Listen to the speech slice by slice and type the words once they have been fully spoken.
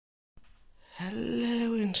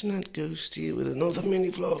Internet Ghost here with another mini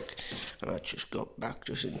vlog. I just got back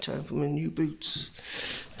just in time for my new boots.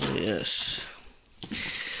 Yes.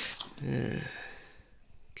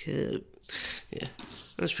 Okay. Yeah,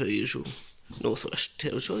 as per usual, Northwest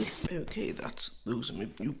Territory. Okay, those are my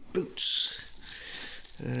new boots.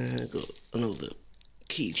 Got another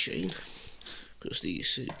keychain because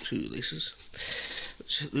these two laces.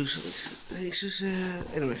 Loose laces.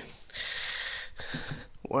 Anyway.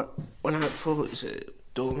 What went out for is a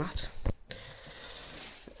doormat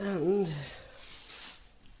and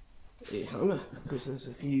a hammer because there's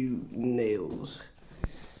a few nails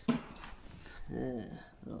up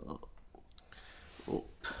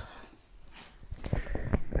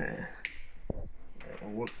there.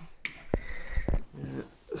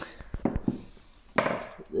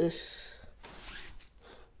 This,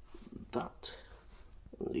 that,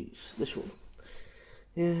 and these. This one.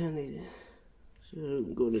 Yeah, and so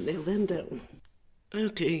I'm going to nail them down.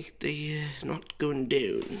 Okay, they're not going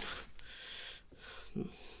down.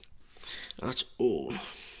 That's all.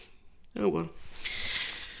 Oh well.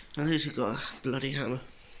 At least I got a bloody hammer.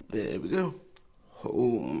 There we go.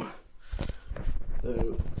 Home.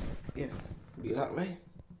 So, yeah, be that way.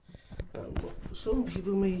 Some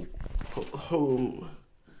people may put home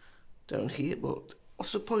down here, but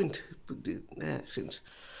what's the point there since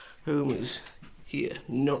home is here,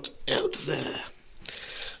 not out there?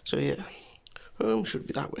 So yeah, home should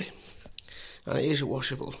be that way. And it is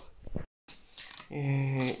washable.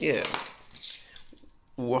 Yeah,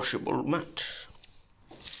 washable mat.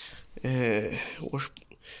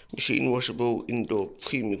 Machine washable indoor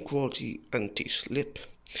premium quality anti-slip.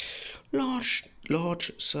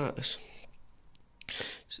 Large size.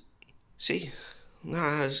 See, that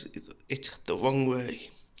has it the wrong way.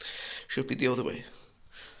 Should be the other way.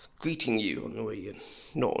 Greeting you on the way in,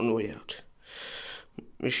 not on the way out.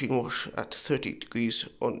 Machine wash at 30 degrees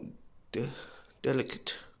on the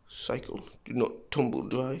delicate cycle. Do not tumble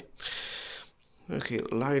dry. Okay,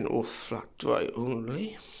 line or flat dry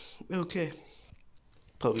only. Okay,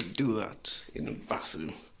 probably do that in the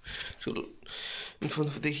bathroom. So in front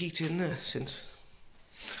of the heater in there, since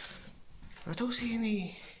I don't see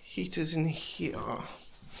any heaters in here.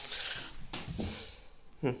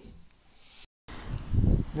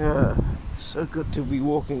 Yeah, so good to be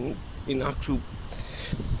walking in actual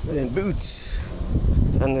boots,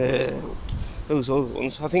 and those other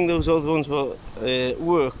ones. I think those other ones were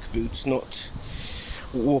work boots, not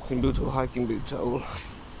walking boots or hiking boots at all.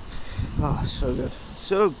 Ah, so good.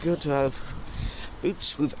 So good to have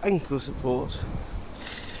boots with ankle support.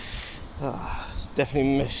 Ah,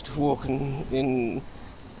 definitely missed walking in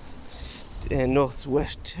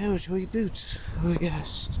Northwest Territory boots. Oh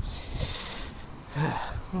yes.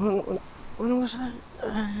 When was I?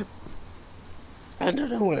 I don't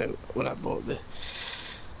know when I bought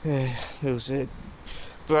those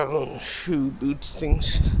brown shoe boot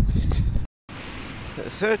things.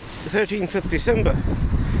 13th of December,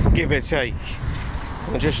 give or take.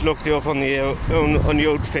 I just looked it up on the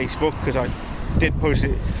old Facebook because I did post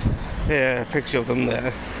a picture of them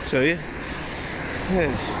there. So yeah,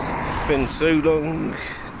 it's been so long.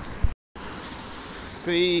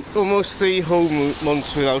 Almost 3 whole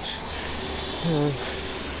months without.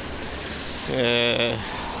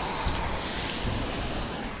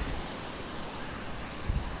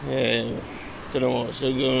 Don't know what's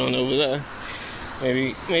going on over there.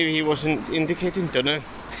 Maybe he wasn't indicating. Don't know.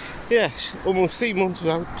 Yes, almost 3 months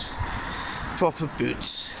without proper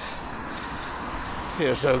boots.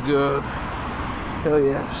 Feel so good. Oh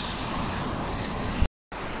yes.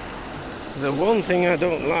 The one thing I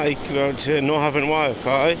don't like about not having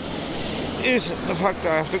Wi-Fi is the fact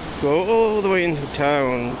that I have to go all the way into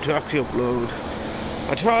town to actually upload.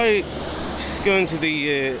 I tried going to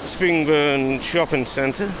the Springburn shopping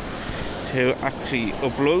centre to actually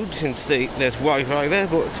upload since there's Wi-Fi there,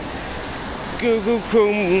 but Google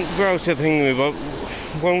Chrome browser thing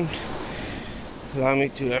won't allow me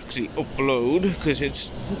to actually upload because it's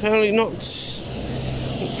apparently not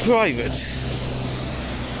private.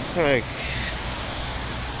 Like,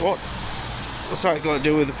 what's that got to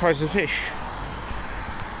do with the price of fish?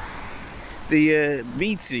 The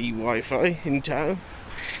BT Wi-Fi in town,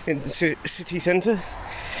 in the city centre,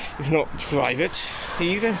 is not private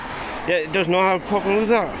either. Yeah, it does not have a problem with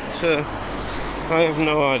that, so I have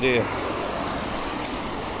no idea.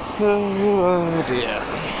 No idea.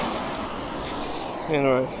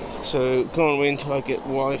 Anyway, so can't wait until I get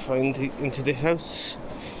Wi-Fi into the house.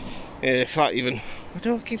 Flat even. Why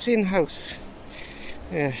do I keep saying house?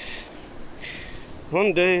 Yeah.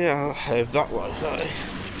 One day I'll have that Wi-Fi.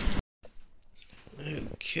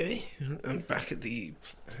 Okay, I'm back at the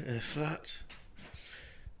flat.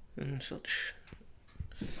 and such.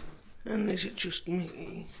 And is it just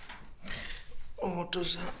me, or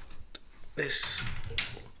does this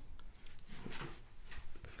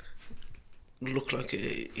look like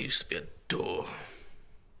it used to be a door?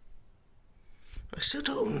 I still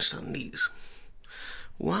don't understand these.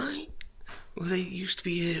 Why? Well, they used to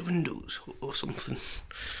be windows or something.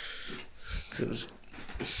 Because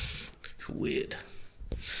it's weird.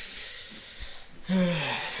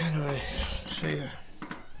 Anyway, so yeah.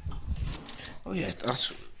 Oh yeah,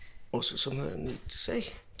 that's also something I need to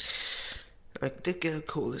say. I did get a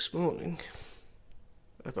call this morning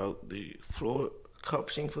about the floor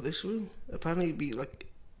carpeting for this room. Apparently it'd be like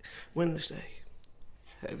Wednesday.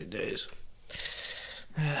 Every day is.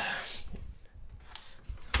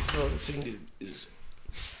 Well, the thing is,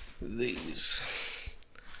 these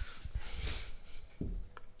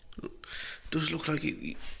does look like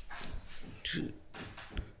it.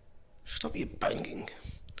 Stop your banging.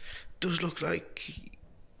 Does look like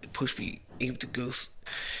it's supposed to be able to go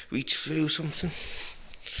reach through something.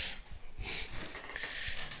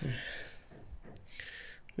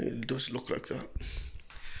 It does look like that.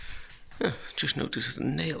 Just noticed a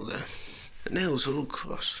nail there. The nail's all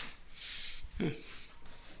across.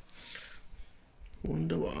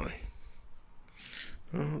 Wonder why.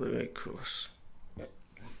 Oh, they're very cross.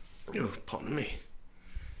 Oh, pardon me.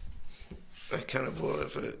 I can't avoid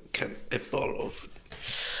a bottle of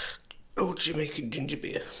old Jamaican ginger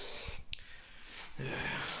beer.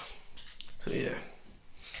 So yeah.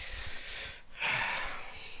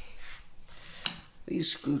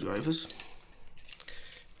 These screwdrivers,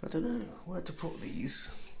 I don't know where to put these,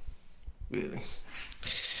 really.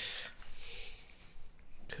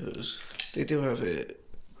 Because they do have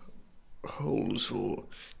holes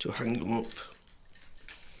to hang them up.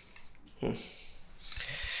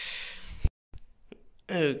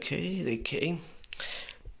 Okay, they came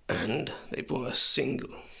and they bought a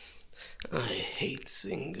single. I hate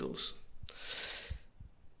singles.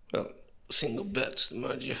 Well, single beds,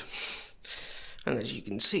 mind you. And as you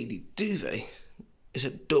can see, the duvet is a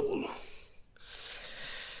double.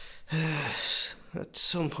 At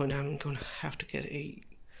some point I'm going to have to get a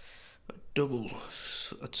double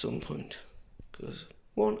at some point. Because,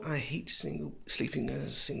 one, I hate sleeping in a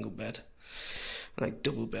single bed. I like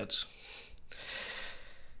double beds.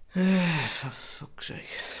 For fuck's sake.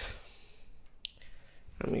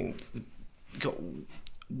 I mean, got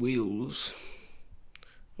wheels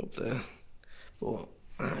up there, but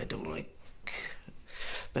I don't like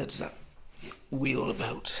beds that wheel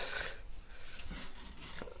about.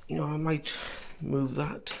 You know, I might move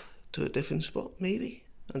that to a different spot, maybe.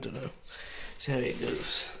 I don't know. See how it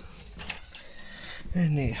goes.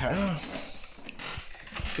 Anyhow,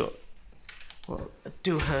 I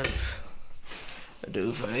do have a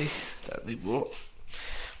duvet that they bought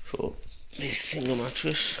for this single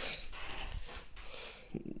mattress,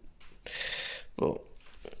 but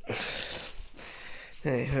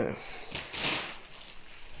anyhow,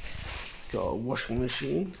 got a washing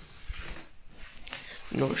machine.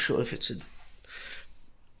 Not sure if it's a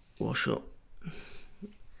wash up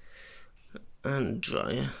and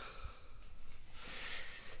dryer.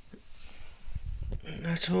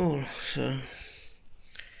 That's all. So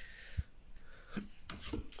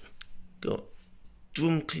got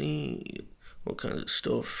drum clean, all kinds of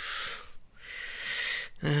stuff.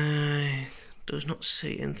 Does not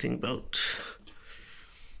say anything about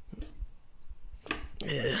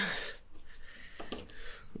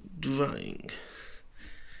drying.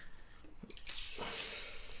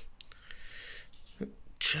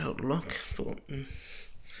 Child lock button.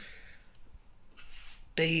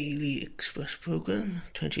 Daily express program,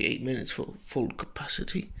 28 minutes for full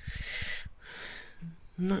capacity.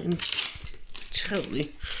 Not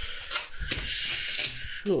entirely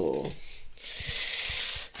sure.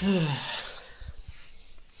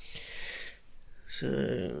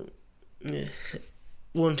 So,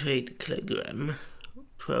 1 to 8 kilogram,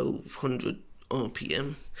 1200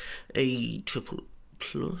 RPM, a triple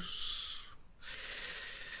plus.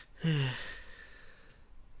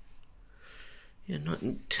 Yeah, not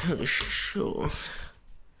entirely sure.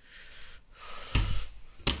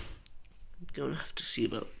 I'm gonna have to see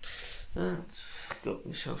about that. Got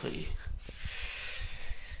myself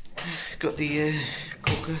got the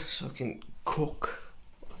cooker so I can cook.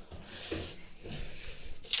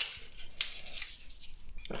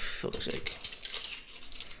 For fuck's sake.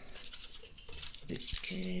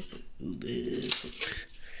 Okay, put this,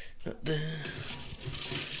 not there.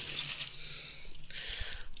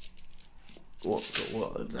 What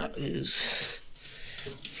that is.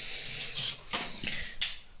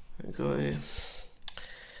 I got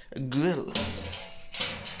a grill.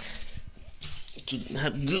 to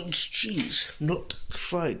have grilled cheese, not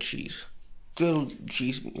fried cheese. Grilled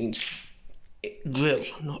cheese means grill,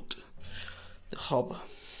 not the hob.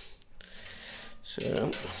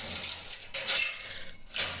 So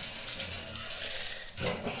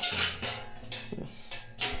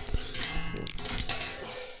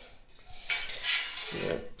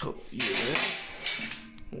yeah, put you there.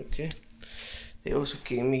 Okay. They also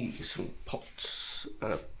gave me some pots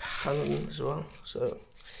and a pan as well. So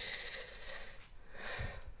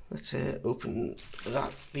let's open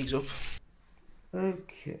these up.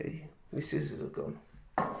 Okay, my scissors are gone.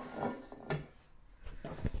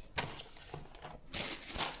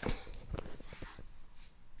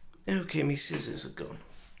 Okay, my scissors are gone.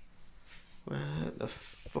 Where the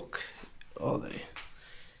fuck are they?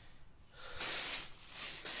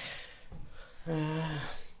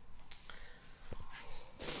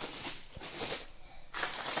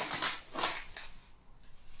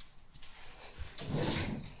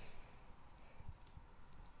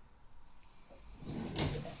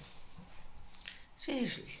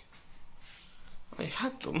 Seriously, I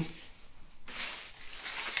had them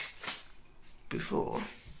before.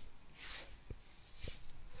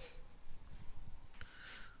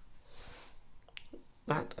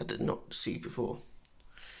 That I did not see before.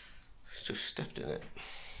 Just stepped in it.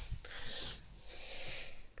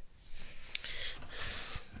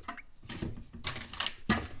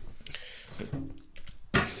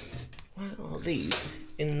 Why are these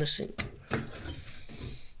in the sink?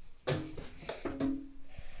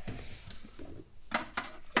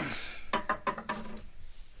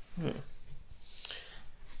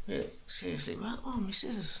 Yeah, seriously, where are my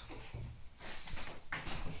scissors?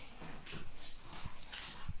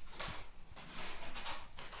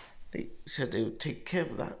 They said they would take care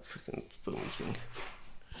of that freaking phone thing.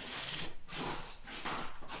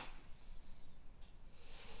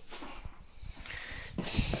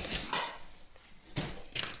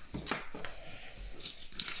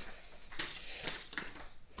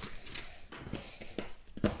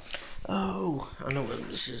 Oh, I know where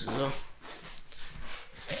the scissors are.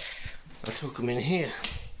 I took them in here.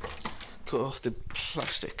 Cut off the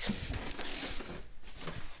plastic.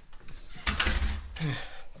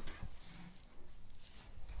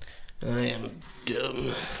 I am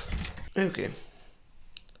dumb. Okay.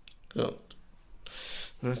 Got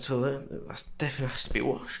a toilet that definitely has to be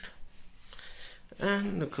washed.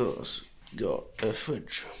 And of course, got a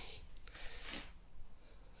fridge.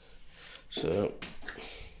 So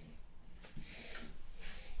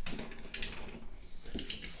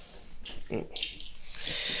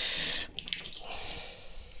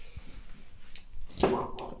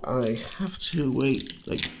I have to wait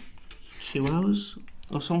like 2 hours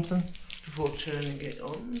or something before turning it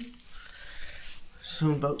on.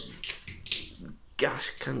 Something about gas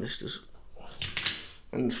canisters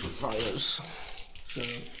and fires.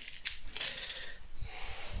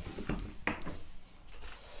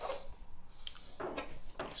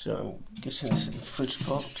 So I'm guessing this is the fridge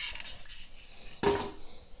part.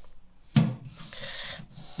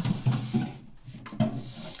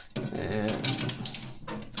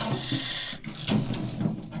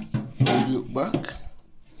 Back.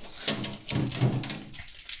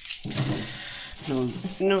 No,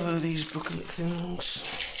 none of these booklet things.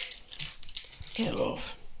 Get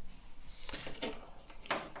off.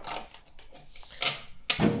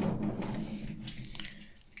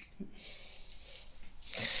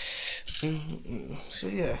 So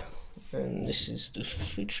yeah, and this is the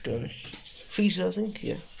fridge down freezer, I think.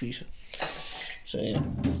 Yeah, freezer. So yeah.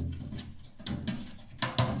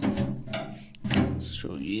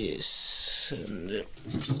 So yes. And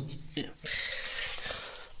yeah,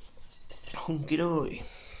 hunky dory.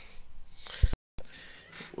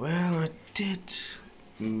 Well, I did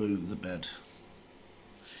move the bed,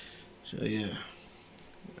 so yeah,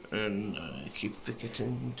 and I keep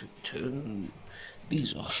forgetting to turn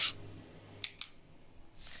these off.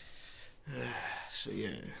 So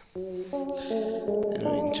yeah, and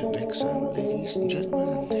until next time, ladies and gentlemen,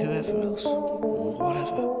 and whoever else, or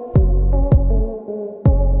whatever.